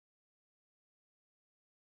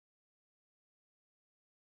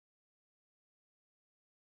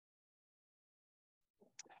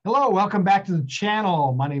Hello, welcome back to the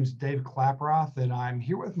channel. My name is Dave Klaproth, and I'm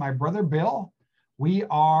here with my brother Bill. We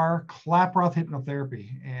are Klaproth Hypnotherapy,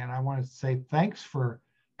 and I want to say thanks for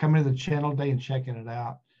coming to the channel today and checking it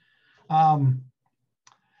out.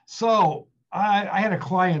 So I had a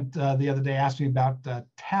client the other day ask me about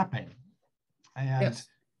tapping, and Yes.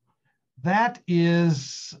 that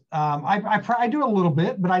is, I do a little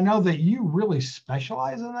bit, but I know that you really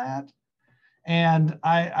specialize in that. And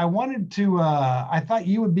I wanted to, I thought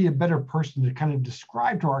you would be a better person to kind of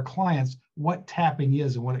describe to our clients what tapping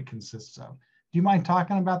is and what it consists of. Do you mind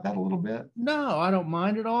talking about that a little bit? No, I don't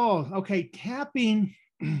mind at all. Okay, tapping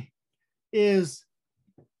is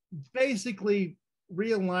basically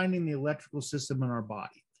realigning the electrical system in our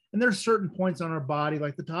body. And there's certain points on our body,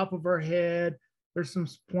 like the top of our head. There's some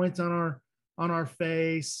points on our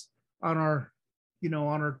face, on our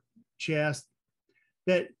chest,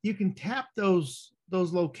 that you can tap those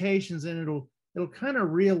locations, and it'll kind of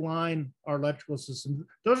realign our electrical system.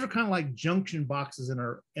 Those are kind of like junction boxes in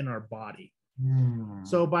our body.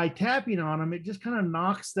 So by tapping on them, it just kind of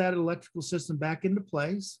knocks that electrical system back into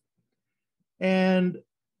place. And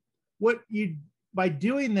by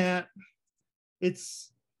doing that,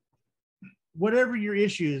 it's whatever your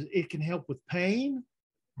issue is, it can help with pain.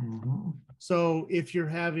 So if you're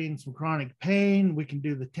having some chronic pain, we can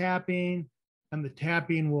do the tapping, and the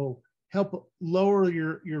tapping will help lower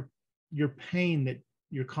your pain, that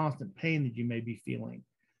your constant pain that you may be feeling.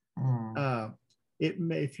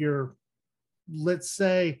 If you're, let's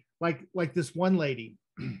say, like this one lady,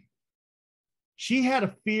 she had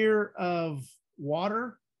a fear of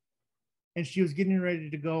water, and she was getting ready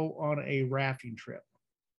to go on a rafting trip.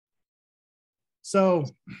 So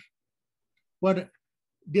what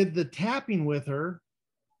did the tapping with her,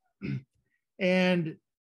 and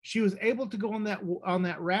she was able to go on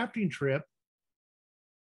that rafting trip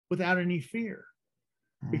without any fear,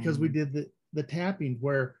 because we did the tapping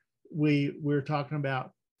where we were talking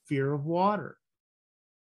about fear of water,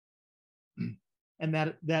 and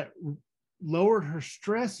that lowered her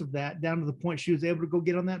stress of that down to the point she was able to go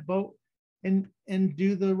get on that boat and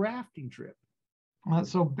do the rafting trip.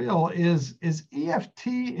 So Bill, is EFT,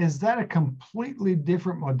 is that a completely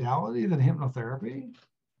different modality than hypnotherapy?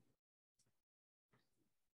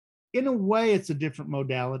 In a way, it's a different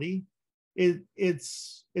modality.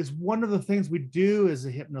 It's one of the things we do as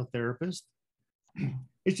a hypnotherapist.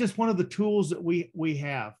 It's just one of the tools that we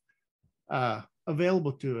have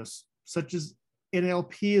available to us, such as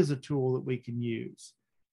NLP is a tool that we can use.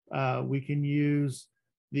 We can use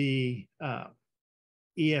the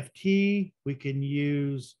EFT. We can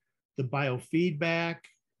use the biofeedback.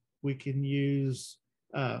 We can use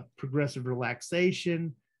progressive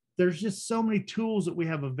relaxation. There's just so many tools that we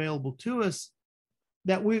have available to us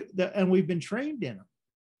and we've been trained in them.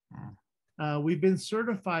 We've been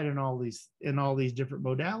certified in all these different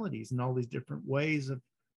modalities and all these different ways of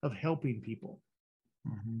helping people.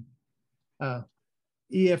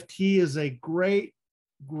 EFT is a great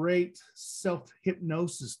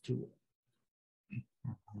self-hypnosis tool.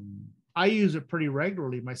 I use it pretty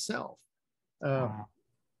regularly myself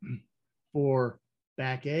for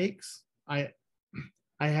back aches.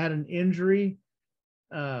 I had an injury,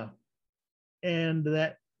 and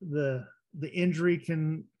that the injury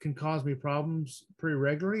can cause me problems pretty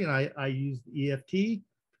regularly, and I use the EFT.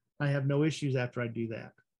 I have no issues after I do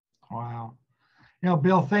that. Wow.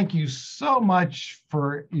 Bill, thank you so much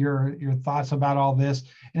for your thoughts about all this.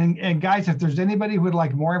 And guys, if there's anybody who would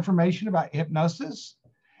like more information about hypnosis,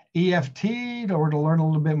 EFT, or to learn a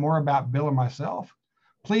little bit more about Bill or myself,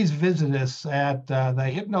 please visit us at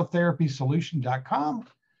thehypnotherapysolution.com.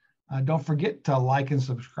 Don't forget to like and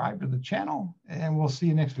subscribe to the channel, and we'll see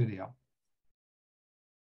you next video.